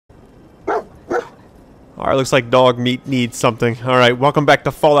Alright, looks like dog meat needs something. Alright, welcome back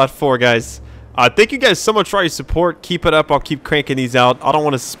to Fallout 4, guys. Thank you guys so much for all your support. Keep it up. I'll keep cranking these out. I don't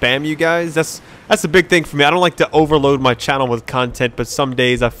want to spam you guys. That's a big thing for me. I don't like to overload my channel with content, but some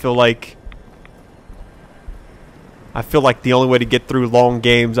days I feel like the only way to get through long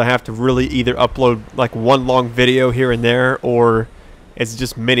games, I have to really either upload like one long video here and there, or it's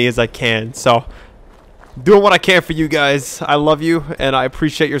just many as I can. So, doing what I can for you guys. I love you, and I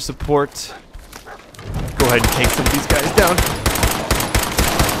appreciate your support. Go ahead and take some of these guys down.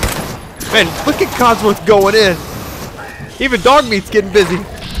 Man, look at Codsworth going in. Even dog meat's getting busy.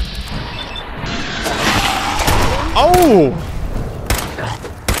 Oh!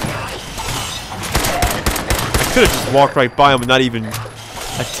 I could have just walked right by him and not even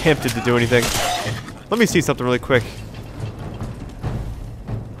attempted to do anything. Let me see something really quick.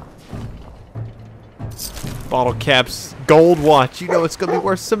 Bottle caps, gold watch. You know it's gonna be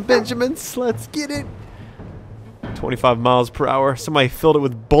worth some Benjamins. Let's get it. 25 miles per hour. Somebody filled it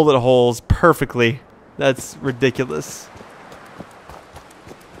with bullet holes perfectly. That's ridiculous.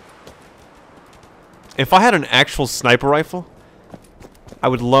 If I had an actual sniper rifle, I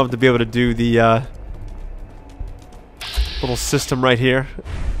would love to be able to do the little system right here.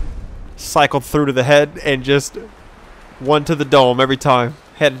 Cycle through to the head and just one to the dome every time.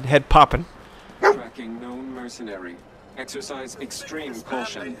 Head popping. Tracking known mercenary. Exercise extreme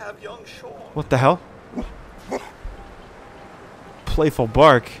caution. What the hell? Playful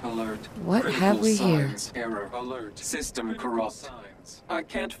bark. Alert. What have we here? Error. Alert. System corrupt. I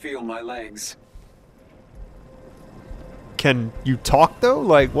can't feel my legs. Can you talk though?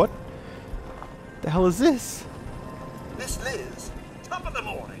 Like what? The hell is this? Miss Liz, top of the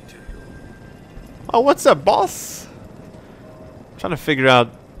morning to you. Oh, what's up, boss? I'm trying to figure out.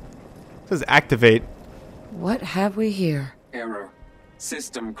 It says activate. What have we here? Error.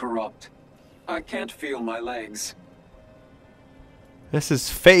 System corrupt. I can't feel my legs. This is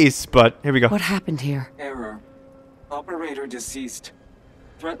face, but here we go. What happened here? Error. Operator deceased.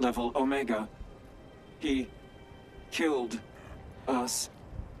 Threat level Omega. He killed us.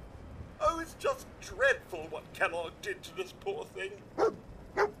 Oh, it's just dreadful what Kellogg did to this poor thing.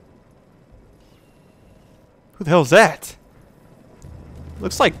 Who the hell's that?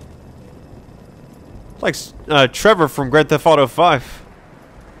 Looks like Trevor from Grand Theft Auto 5.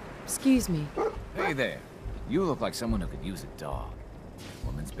 Excuse me. Hey there. You look like someone who could use a dog.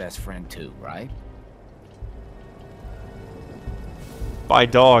 Woman's best friend too, right? By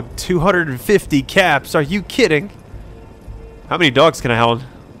dog, 250 caps. Are you kidding? How many dogs can I hold?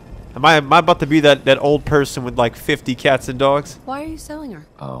 Am I about to be that old person with like 50 cats and dogs? Why are you selling her?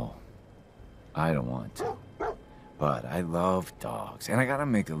 Oh, I don't want to. But I love dogs, and I gotta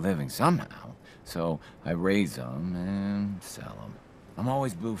make a living somehow. So I raise them and sell them. I'm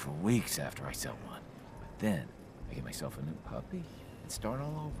always blue for weeks after I sell one. But then I get myself a new puppy and start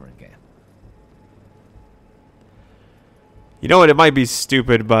all over again. You know what? It might be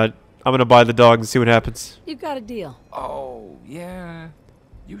stupid, but I'm gonna buy the dog and see what happens. You got a deal. Oh, yeah.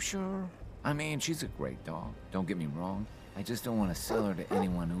 You sure? I mean, she's a great dog. Don't get me wrong. I just don't want to sell her to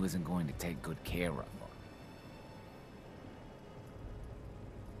anyone who isn't going to take good care of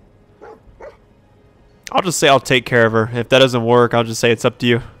her. I'll just say I'll take care of her. If that doesn't work, I'll just say it's up to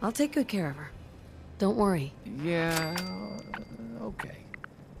you. I'll take good care of her. Don't worry. Yeah, okay.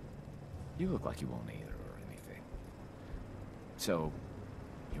 You look like you won't eat her or anything. So,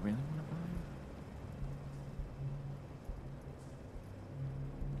 you really want to buy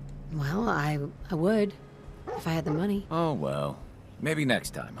her? Well, I would. If I had the money. Oh, well. Maybe next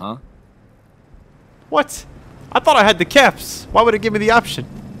time, huh? What? I thought I had the caps. Why would it give me the option?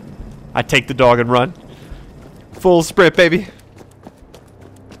 I take the dog and run. Full sprint, baby.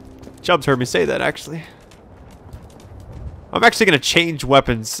 Chubbs heard me say that, actually. I'm actually going to change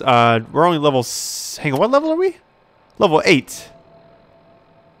weapons. We're only level... Hang on, what level are we? Level 8.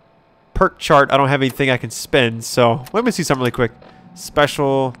 Perk chart, I don't have anything I can spend, so... Let me see something really quick.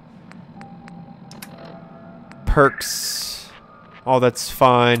 Special... Perks. Oh, that's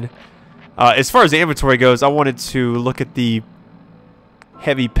fine. As far as the inventory goes, I wanted to look at the...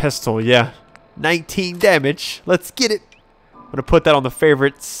 Heavy pistol, yeah. 19 damage. Let's get it. I'm going to put that on the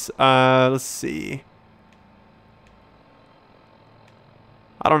favorites. Let's see.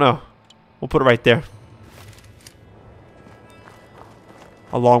 I don't know. We'll put it right there.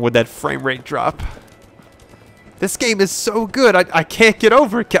 Along with that frame rate drop. This game is so good. I can't get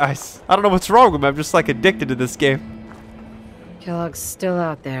over it, guys. I don't know what's wrong with me. I'm just like addicted to this game. Kellogg's still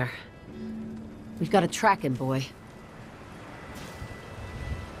out there. We've got to track him, boy.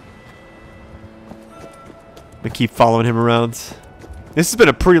 I'm gonna keep following him around. This has been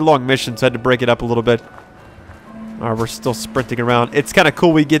a pretty long mission, so I had to break it up a little bit. We're still sprinting around. It's kind of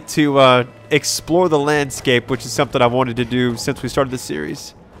cool. We get to explore the landscape, which is something I've wanted to do since we started the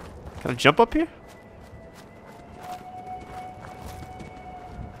series. Can I jump up here?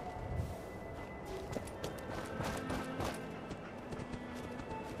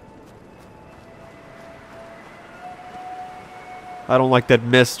 I don't like that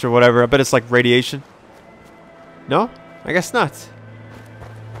mist or whatever. I bet it's like radiation. No? I guess not.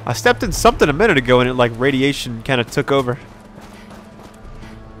 I stepped in something a minute ago and it like radiation kind of took over.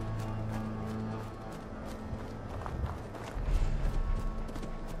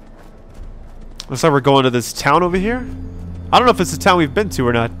 Looks like we're going to this town over here. I don't know if it's the town we've been to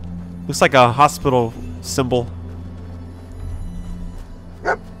or not. Looks like a hospital symbol.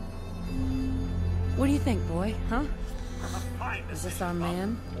 What do you think, boy? Huh? Is this our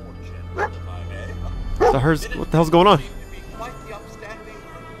man? What the hell's going on?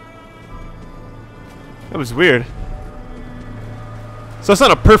 That was weird. So it's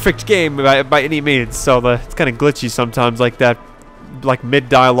not a perfect game by any means. So it's kind of glitchy sometimes like that. Like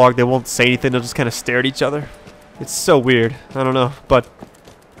mid-dialogue, they won't say anything. They'll just kind of stare at each other. It's so weird. I don't know. But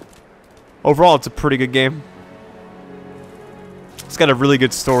overall, it's a pretty good game. It's got a really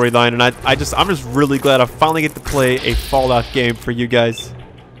good storyline, and I'm just really glad I finally get to play a Fallout game for you guys.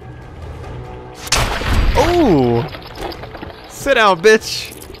 Oh! Sit down,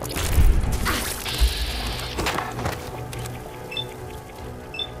 bitch.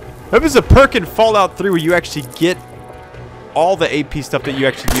 There was a perk in Fallout 3 where you actually get all the AP stuff that you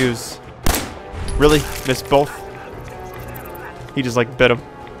actually use. Really? Missed both? He just like bit him.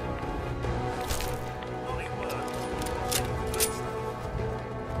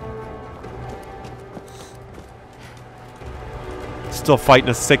 Still fighting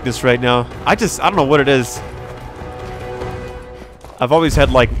a sickness right now. I don't know what it is. I've always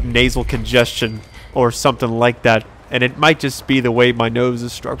had like nasal congestion or something like that. And it might just be the way my nose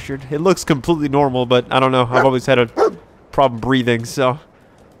is structured. It looks completely normal, but I don't know. I've always had a problem breathing, so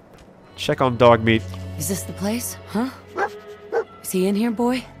check on dog meat. Is this the place? Huh? Is he in here,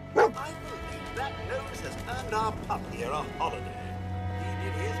 boy? I believe that nose has earned our pup here a holiday. He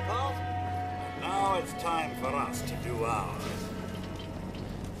did his part, and now it's time for us to do ours.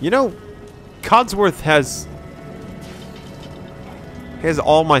 You know, Codsworth has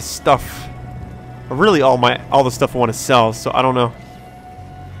all my stuff. Really all the stuff I want to sell, so I don't know.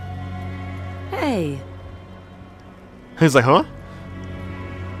 Hey. He's like, huh?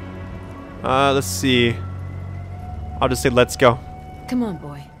 Let's see. I'll just say let's go. Come on,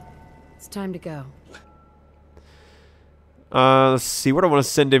 boy. It's time to go. Let's see. Where do I want to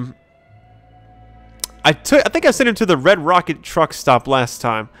send him? I think I sent him to the Red Rocket truck stop last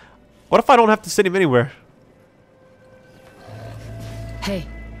time. What if I don't have to send him anywhere? Hey.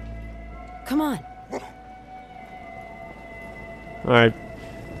 Come on. Alright.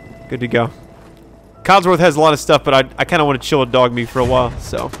 Good to go. Codsworth has a lot of stuff, but I kind of want to chill with dog meat for a while,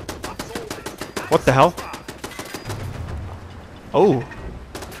 so. What the hell? Oh.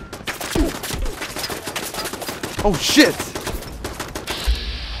 Oh, shit!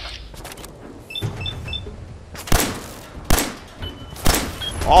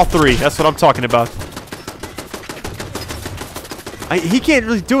 All three, that's what I'm talking about. He can't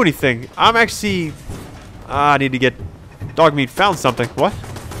really do anything. I'm actually... I need to get... Dog meat found something. What?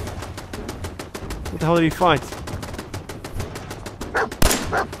 What the hell did he find?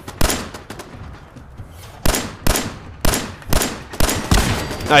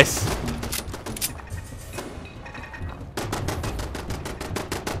 Nice.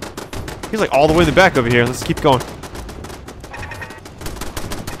 He's like all the way in the back over here. Let's keep going.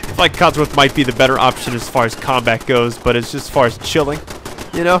 I feel like Codsworth might be the better option as far as combat goes, but it's just as far as chilling,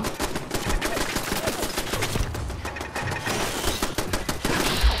 you know?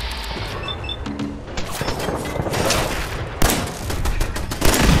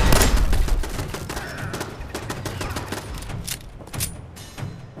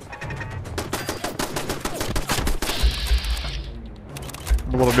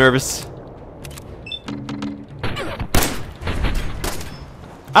 I'm a little nervous.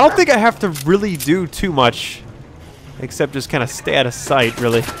 I don't think I have to really do too much, except just kind of stay out of sight,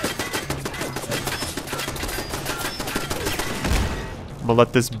 really. I'm gonna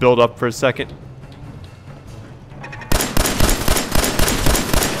let this build up for a second.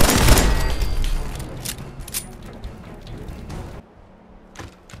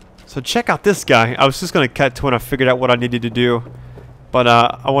 So check out this guy. I was just gonna cut to when I figured out what I needed to do, but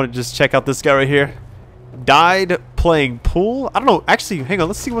I want to just check out this guy right here. Died playing pool? I don't know. Actually, hang on.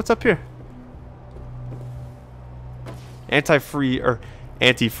 Let's see what's up here. Antifreeze,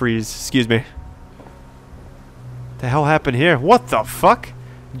 excuse me. The hell happened here? What the fuck?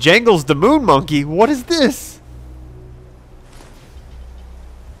 Jangles the moon monkey? What is this?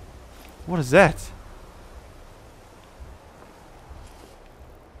 What is that?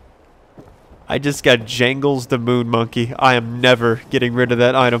 I just got Jangles the moon monkey. I am never getting rid of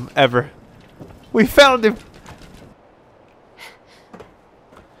that item, ever. We found him!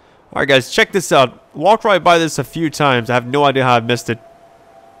 Alright guys, check this out. Walked right by this a few times. I have no idea how I missed it.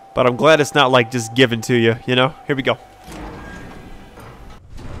 But I'm glad it's not like just given to you, you know? Here we go.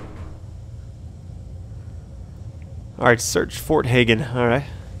 Alright, search Fort Hagen. Alright.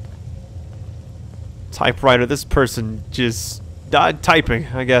 Typewriter. This person just died typing,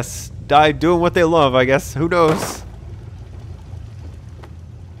 I guess. Died doing what they love, I guess. Who knows?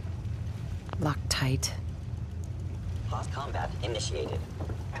 Locked tight. Pause combat initiated.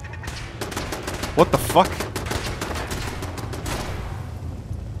 What the fuck?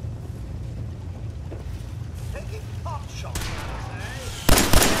 Taking pot shots,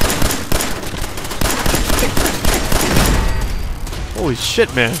 Holy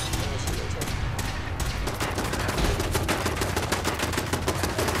shit, man.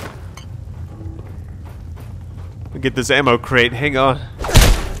 Let me get this ammo crate. Hang on.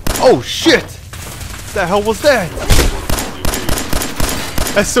 Oh shit! What the hell was that?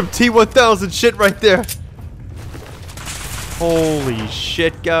 That's some T-1000 shit right there. Holy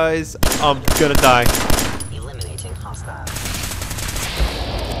shit, guys. I'm gonna die. Eliminating hostile.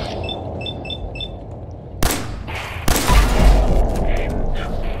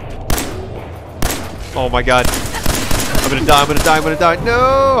 Oh my god. I'm gonna die, I'm gonna die, I'm gonna die.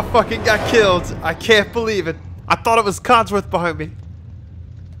 No! I fucking got killed. I can't believe it. I thought it was Codsworth behind me.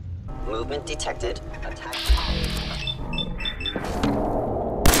 Movement detected. Attack.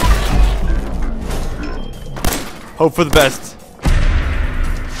 Hope for the best.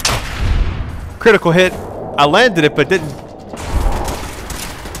 Critical hit. I landed it, but didn't.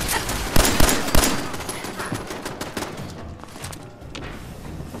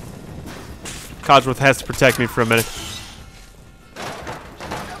 Codsworth has to protect me for a minute.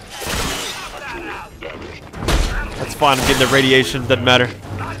 That's fine. I'm getting the radiation. Doesn't matter.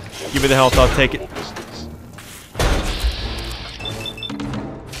 Give me the health. I'll take it.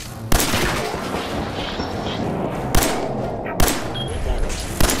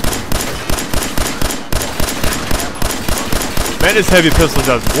 Man, this heavy pistol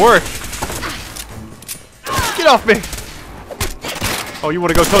does work. Get off me. Oh, you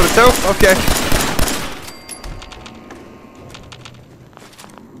want to go toe to toe? Okay.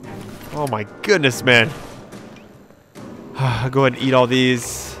 Oh my goodness, man. I'll go ahead and eat all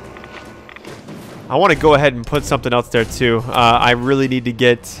these. I want to go ahead and put something else there too. I really need to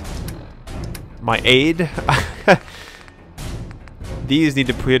get my aid. These need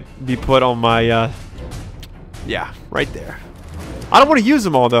to be put on my, yeah, right there. I don't want to use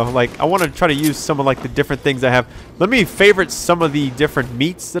them all though. Like, I want to try to use some of like the different things I have. Let me favorite some of the different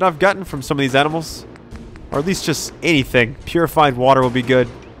meats that I've gotten from some of these animals. Or at least just anything. Purified water will be good.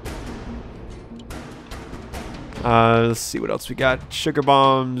 Let's see what else we got. Sugar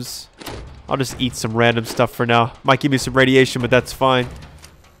bombs. I'll just eat some random stuff for now. Might give me some radiation, but that's fine.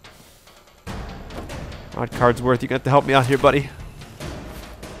 Alright, Codsworth, you got to help me out here, buddy.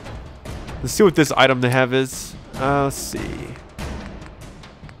 Let's see what this item they have is. Let's see.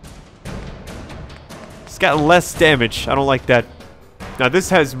 It's got less damage. I don't like that. Now this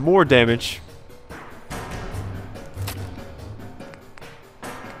has more damage.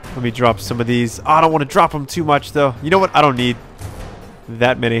 Let me drop some of these. Oh, I don't want to drop them too much though. You know what? I don't need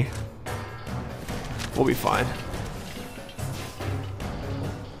that many. We'll be fine.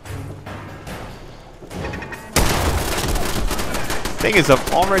 Thing is,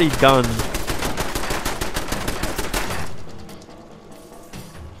 I've already done.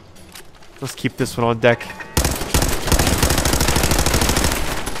 Let's keep this one on deck.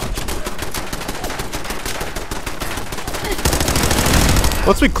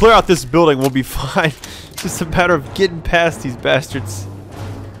 Once we clear out this building, we'll be fine. It's just a matter of getting past these bastards.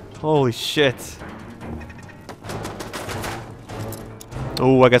 Holy shit.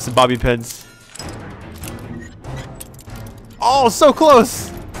 Oh, I got some bobby pins. Oh, so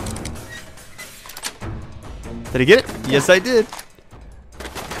close. Did I get it? Yes, I did.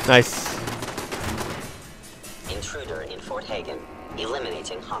 Nice. Intruder in Fort Hagen.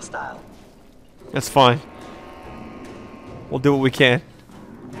 Eliminating hostile. That's fine. We'll do what we can.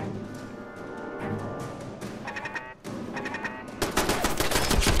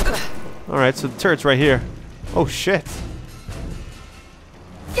 Alright, so the turret's right here. Oh shit.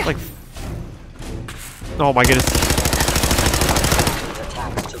 Like, oh my goodness.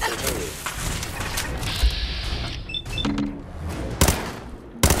 Attack to continue.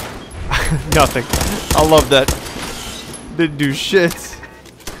 Nothing. I love that. Didn't do shit.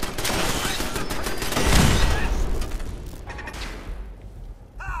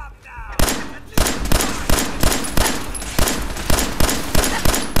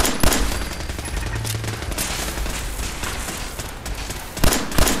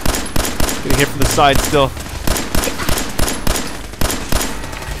 Getting hit from the side still.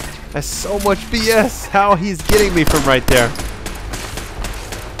 That's so much BS. How he's getting me from right there.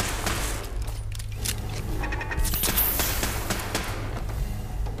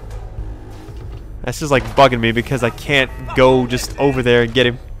 That's just like bugging me because I can't go just over there and get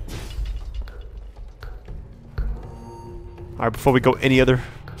him. Alright, before we go any other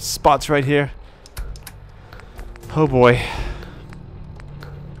spots right here. Oh boy.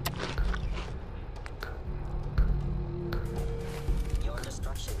 Your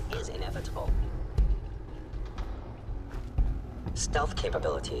destruction is inevitable. Stealth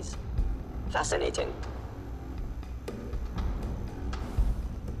capabilities. Fascinating.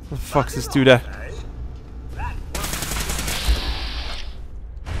 What the fuck's this dude at?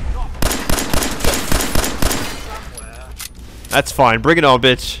 That's fine. Bring it on,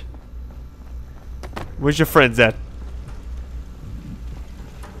 bitch. Where's your friends at?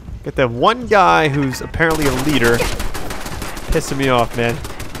 Got that one guy who's apparently a leader. Pissing me off, man.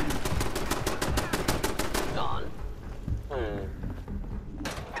 Gone.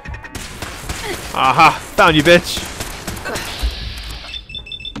 Aha! Found you, bitch.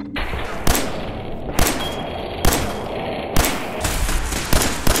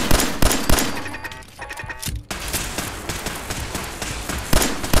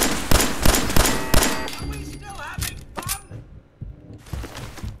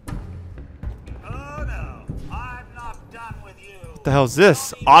 What the hell is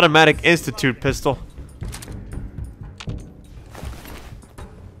this? Automatic Institute pistol.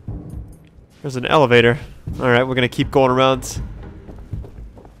 There's an elevator. Alright, we're gonna keep going around.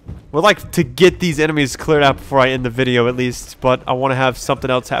 We'd like to get these enemies cleared out before I end the video at least, but I want to have something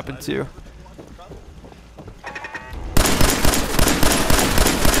else happen too.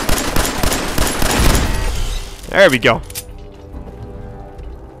 There we go.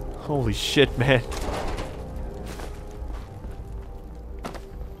 Holy shit, man.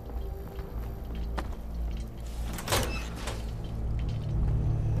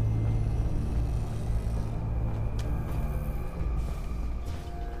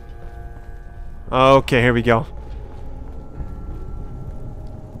 Okay, here we go.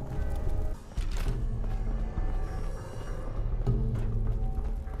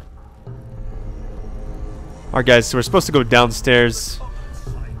 Alright guys, so we're supposed to go downstairs.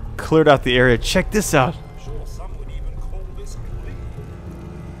 Cleared out the area. Check this out.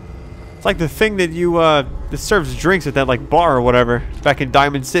 It's like the thing that you that serves drinks at that like bar or whatever back in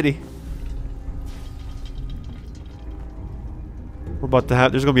Diamond City. We're about to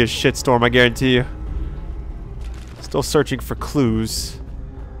have, there's gonna be a shitstorm, I guarantee you. Still searching for clues.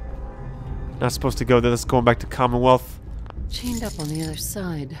 Not supposed to go there, let's go back to Commonwealth. Chained up on the other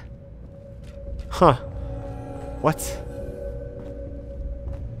side. Huh. What?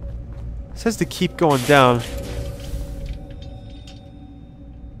 It says to keep going down.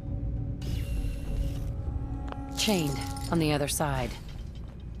 Chained on the other side.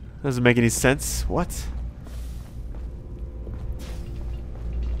 Doesn't make any sense. What?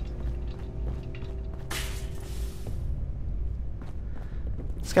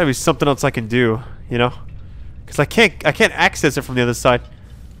 There's gotta be something else I can do, you know? Because I can't access it from the other side.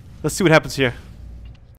 Let's see what happens here.